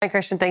Hi,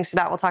 Christian. Thanks for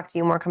that. We'll talk to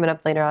you more coming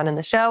up later on in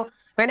the show.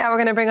 Right now, we're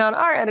going to bring on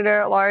our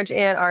editor-at-large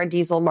and our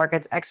diesel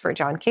markets expert,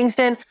 John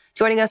Kingston,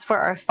 joining us for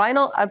our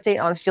final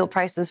update on fuel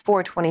prices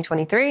for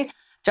 2023.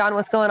 John,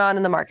 what's going on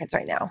in the markets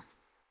right now?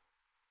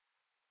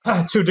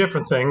 Two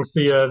different things.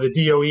 The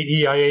DOE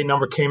EIA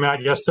number came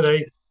out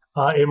yesterday.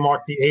 It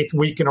marked the 8th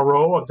week in a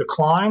row of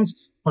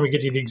declines. Let me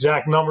get you the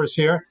exact numbers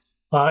here.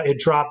 It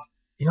dropped.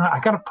 I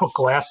got to put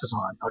glasses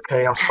on.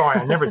 Okay, I'm sorry,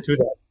 I never do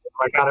that.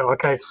 I got it.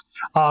 Okay,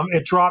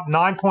 it dropped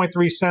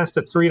 9.3 cents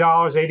to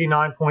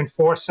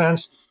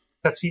 $3.89.4.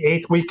 That's the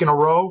 8th week in a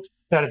row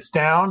that it's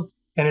down,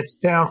 and it's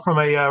down from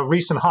a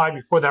recent high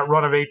before that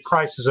run of 8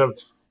 prices of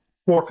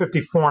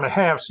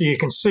 $4.54.5. So you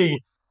can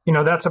see,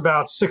 that's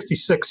about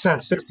 66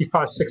 cents,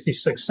 65,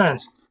 66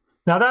 cents.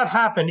 Now that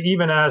happened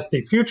even as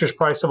the futures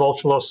price of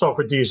ultra low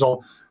sulfur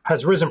diesel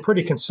has risen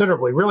pretty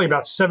considerably, really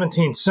about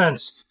 17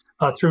 cents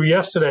through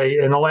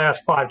yesterday in the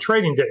last 5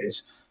 trading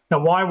days. Now,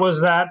 why was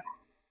that?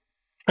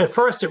 At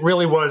first, it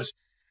really was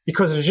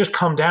because it had just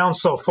come down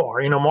so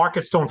far.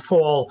 Markets don't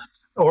fall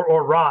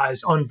or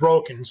rise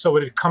unbroken. So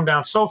it had come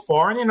down so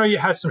far. And, you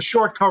had some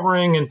short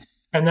covering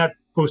and that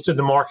boosted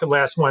the market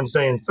last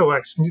Wednesday and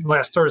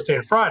last Thursday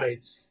and Friday.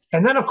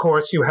 And then, of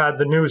course, you had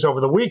the news over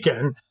the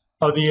weekend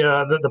of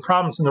the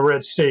problems in the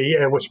Red Sea,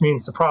 which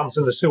means the problems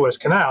in the Suez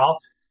Canal,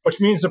 which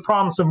means the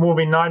problems of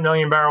moving 9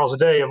 million barrels a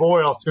day of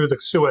oil through the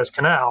Suez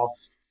Canal.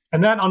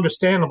 And that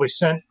understandably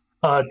sent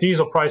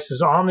diesel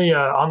prices on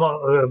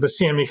the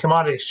CME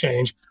commodity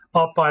exchange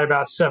up by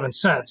about 7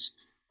 cents.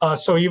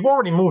 So you've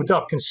already moved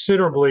up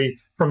considerably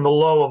from the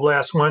low of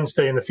last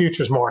Wednesday in the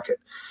futures market.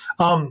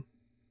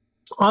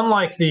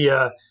 Unlike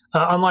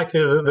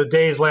the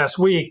days last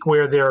week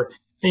where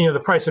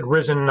the price had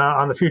risen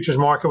on the futures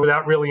market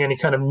without really any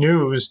kind of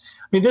news.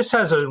 I mean, this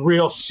has a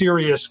real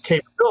serious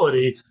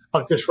capability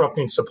of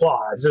disrupting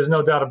supplies. There's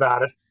no doubt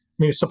about it. I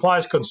mean,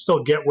 supplies can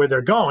still get where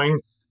they're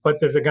going, but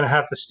if they're going to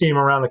have to steam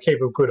around the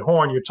Cape of Good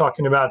Horn, you're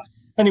talking about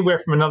anywhere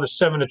from another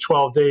 7 to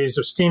 12 days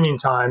of steaming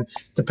time,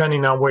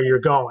 depending on where you're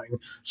going.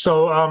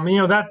 So,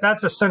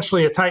 that's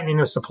essentially a tightening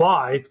of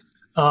supply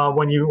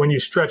when you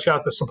stretch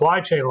out the supply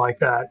chain like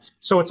that.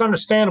 So it's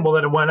understandable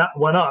that it went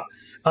up.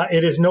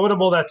 It is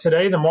notable that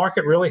today the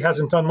market really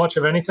hasn't done much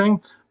of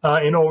anything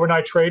in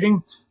overnight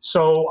trading.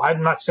 So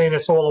I'm not saying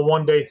it's all a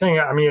one-day thing.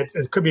 I mean,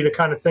 it could be the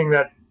kind of thing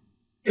that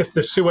if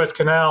the Suez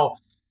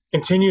Canal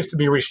continues to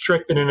be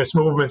restricted in its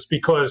movements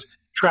because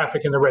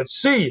traffic in the Red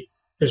Sea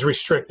is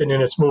restricted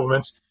in its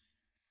movements,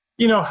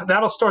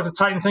 that'll start to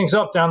tighten things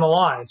up down the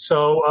line.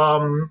 So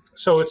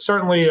it's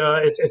certainly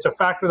it's a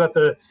factor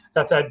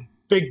that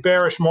big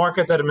bearish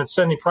market that had been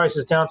sending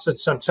prices down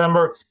since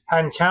September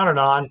hadn't counted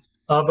on.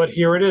 But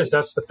here it is.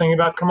 That's the thing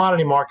about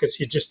commodity markets.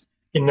 You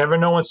never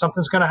know when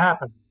something's going to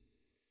happen.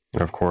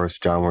 And of course,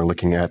 John, we're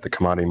looking at the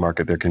commodity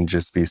market. There can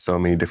just be so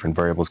many different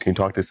variables. Can you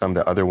talk to some of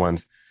the other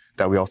ones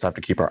that we also have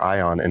to keep our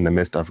eye on in the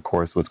midst of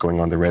course, what's going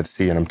on in the Red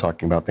Sea? And I'm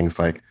talking about things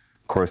like,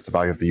 of course, the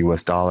value of the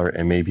U.S. dollar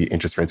and maybe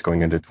interest rates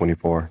going into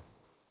 24.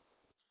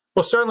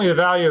 Well, certainly the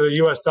value of the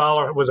U.S.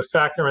 dollar was a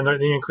factor in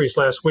the increase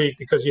last week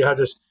because you had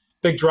this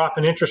big drop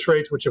in interest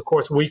rates, which of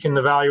course weakened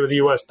the value of the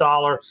U.S.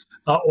 dollar.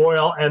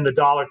 Oil and the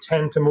dollar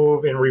tend to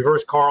move in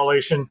reverse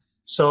correlation.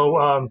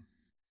 So,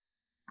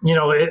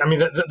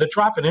 the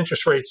drop in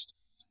interest rates,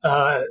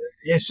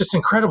 it's just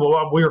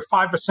incredible. We were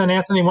 5%,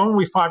 Anthony. When were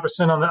we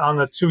 5% on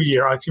the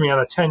 2-year? On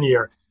the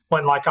 10-year?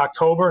 Went like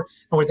October,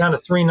 and we're down to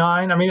 3.9.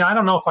 I mean, I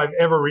don't know if I've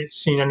ever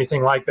seen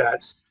anything like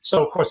that.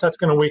 So, of course, that's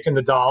going to weaken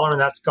the dollar,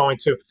 and that's going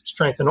to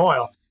strengthen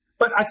oil.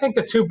 But I think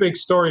the two big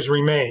stories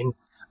remain.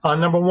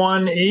 Number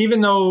one,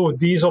 even though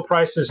diesel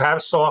prices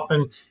have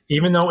softened,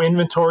 even though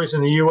inventories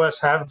in the U.S.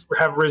 have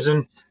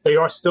risen, they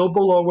are still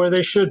below where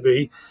they should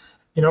be.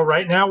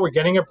 Right now we're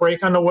getting a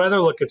break on the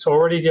weather. Look, it's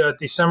already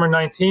December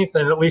 19th,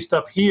 and at least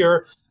up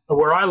here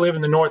where I live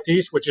in the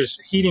Northeast, which is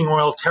heating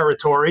oil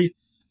territory,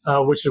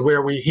 which is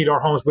where we heat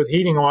our homes with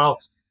heating oil,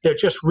 there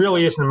just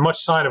really isn't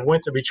much sign of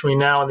winter between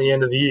now and the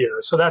end of the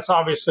year. So that's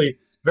obviously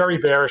very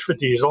bearish for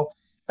diesel.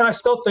 And I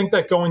still think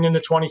that going into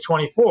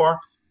 2024,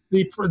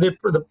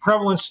 the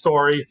prevalent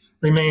story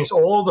remains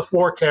all of the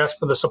forecasts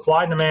for the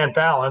supply-demand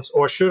balance,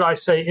 or should I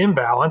say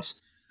imbalance,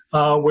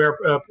 where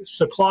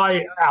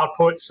supply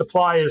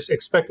is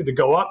expected to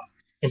go up,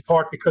 in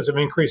part because of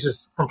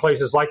increases from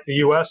places like the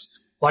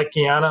U.S., like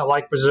Guyana,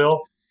 like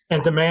Brazil,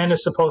 and demand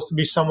is supposed to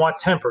be somewhat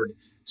tempered.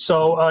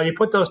 So you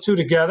put those two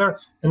together,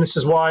 and this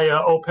is why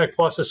OPEC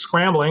Plus is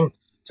scrambling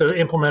to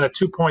implement a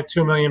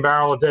 2.2 million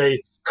barrel a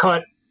day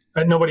cut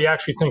that nobody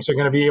actually thinks they're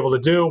going to be able to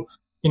do.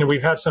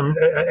 We've had some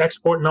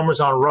export numbers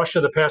on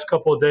Russia the past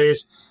couple of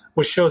days,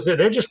 which shows that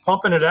they're just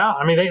pumping it out.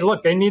 I mean,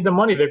 they need the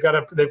money. They've got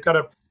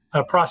to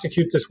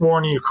prosecute this war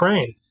in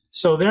Ukraine.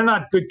 So they're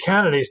not good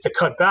candidates to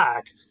cut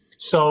back.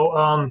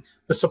 So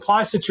the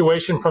supply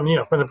situation from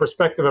the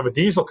perspective of a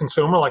diesel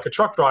consumer, like a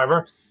truck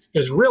driver,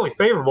 is really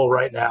favorable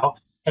right now.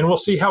 And we'll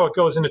see how it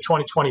goes into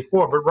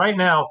 2024. But right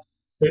now,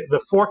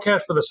 the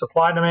forecast for the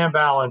supply-demand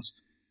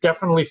balance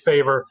definitely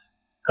favor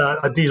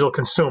a diesel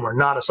consumer,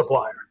 not a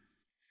supplier.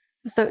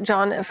 So,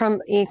 John,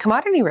 from a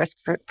commodity risk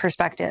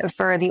perspective,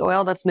 for the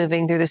oil that's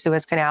moving through the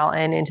Suez Canal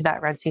and into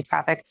that Red Sea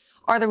traffic,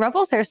 are the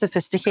rebels there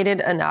sophisticated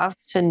enough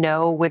to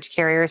know which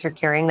carriers are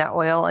carrying that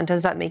oil? And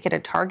does that make it a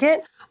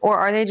target? Or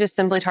are they just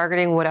simply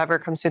targeting whatever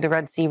comes through the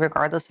Red Sea,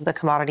 regardless of the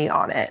commodity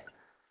on it?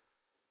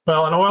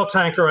 Well, an oil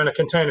tanker and a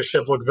container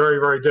ship look very,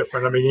 very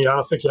different. I mean, I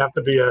don't think you have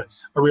to be a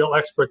real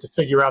expert to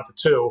figure out the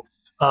two.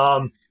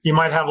 You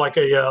might have like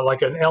an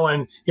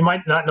LN. You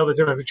might not know the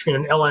difference between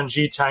an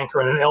LNG tanker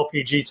and an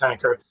LPG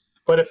tanker.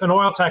 But if an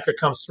oil tanker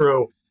comes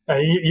through,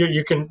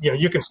 you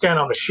can stand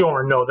on the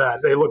shore and know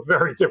that they look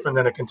very different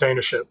than a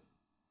container ship.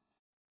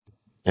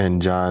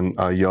 And John,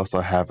 you also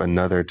have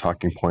another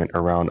talking point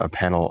around a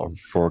panel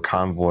for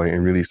Convoy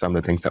and really some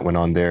of the things that went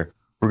on there.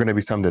 We're going to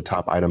be some of the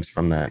top items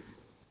from that.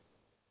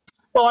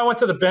 Well, I went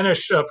to the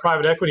Benish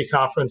Private Equity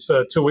Conference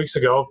 2 weeks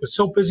ago. I was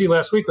so busy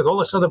last week with all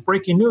this other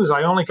breaking news,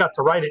 I only got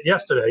to write it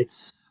yesterday.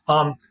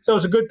 So it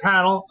was a good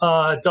panel.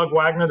 Doug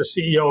Wagner, the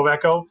CEO of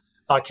Echo,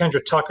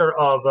 Kendra Tucker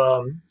of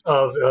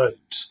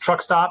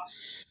Truckstop,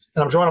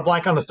 and I'm drawing a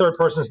blank on the third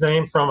person's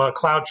name from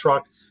Cloud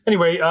Truck.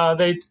 Anyway,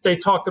 they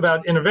talked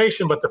about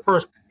innovation, but the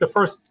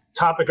first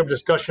topic of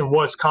discussion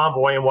was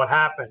Convoy and what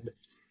happened.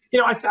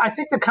 I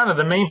think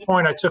the main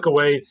point I took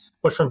away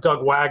was from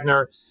Doug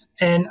Wagner,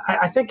 and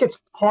I think it's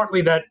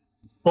partly that.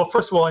 Well,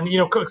 first of all, and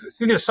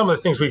there's some of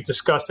the things we've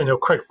discussed. I know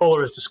Craig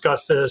Fuller has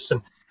discussed this,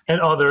 and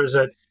others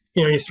that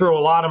you throw a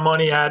lot of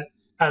money at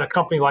a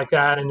company like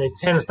that, and it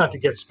tends not to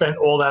get spent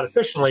all that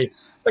efficiently.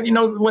 But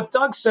what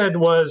Doug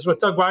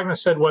Wagner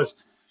said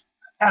was,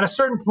 at a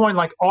certain point,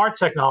 like our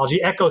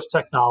technology, Echo's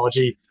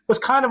technology, was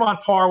kind of on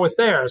par with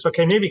theirs.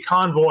 Okay, maybe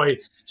Convoy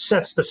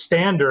sets the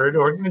standard,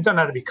 or it doesn't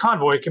have to be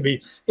Convoy. It could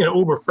be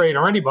Uber Freight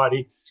or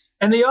anybody.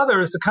 And the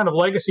others, the kind of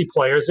legacy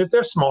players, if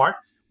they're smart,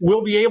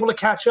 will be able to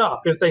catch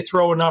up if they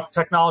throw enough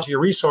technology or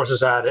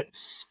resources at it.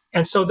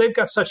 And so they've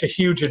got such a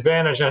huge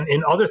advantage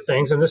in other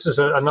things. And this is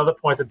another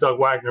point that Doug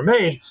Wagner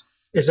made,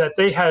 is that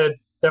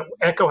that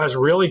Echo has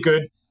really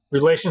good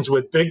relations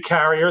with big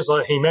carriers.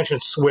 He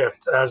mentioned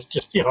Swift as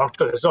just, I'm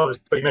sure there's others,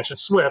 but he mentioned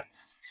Swift,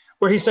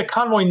 where he said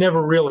Convoy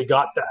never really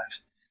got that.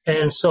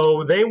 And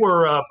so they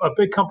were, a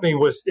big company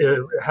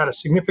had a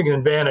significant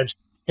advantage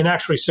in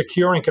actually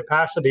securing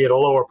capacity at a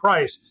lower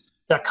price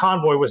that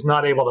Convoy was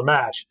not able to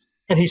match.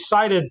 And he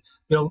cited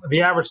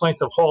the average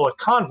length of haul at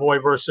Convoy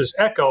versus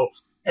Echo.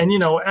 And,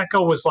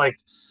 Echo was like,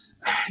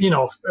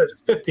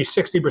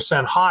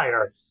 50-60%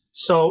 higher.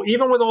 So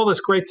even with all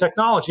this great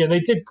technology, and they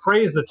did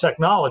praise the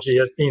technology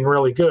as being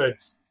really good.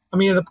 I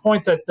mean, the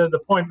point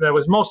that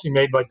was mostly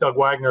made by Doug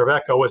Wagner of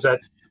Echo was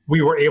that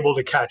we were able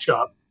to catch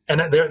up, and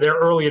their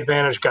early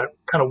advantage got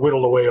kind of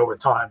whittled away over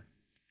time.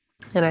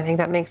 And I think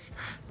that makes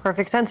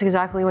perfect sense.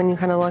 Exactly when you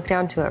kind of look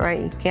down to it,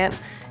 right? You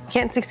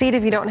can't succeed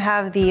if you don't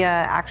have the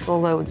actual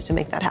loads to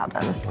make that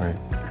happen.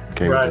 Right.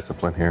 Game of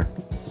discipline here.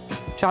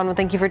 John, well,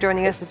 thank you for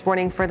joining us this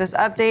morning for this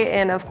update,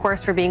 and of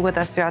course for being with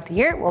us throughout the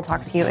year. We'll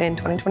talk to you in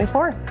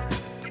 2024.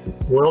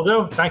 Will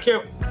do. Thank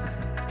you.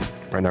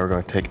 Right now we're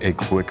going to take a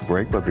quick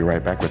break, but be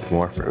right back with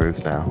more for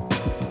Ooze Now.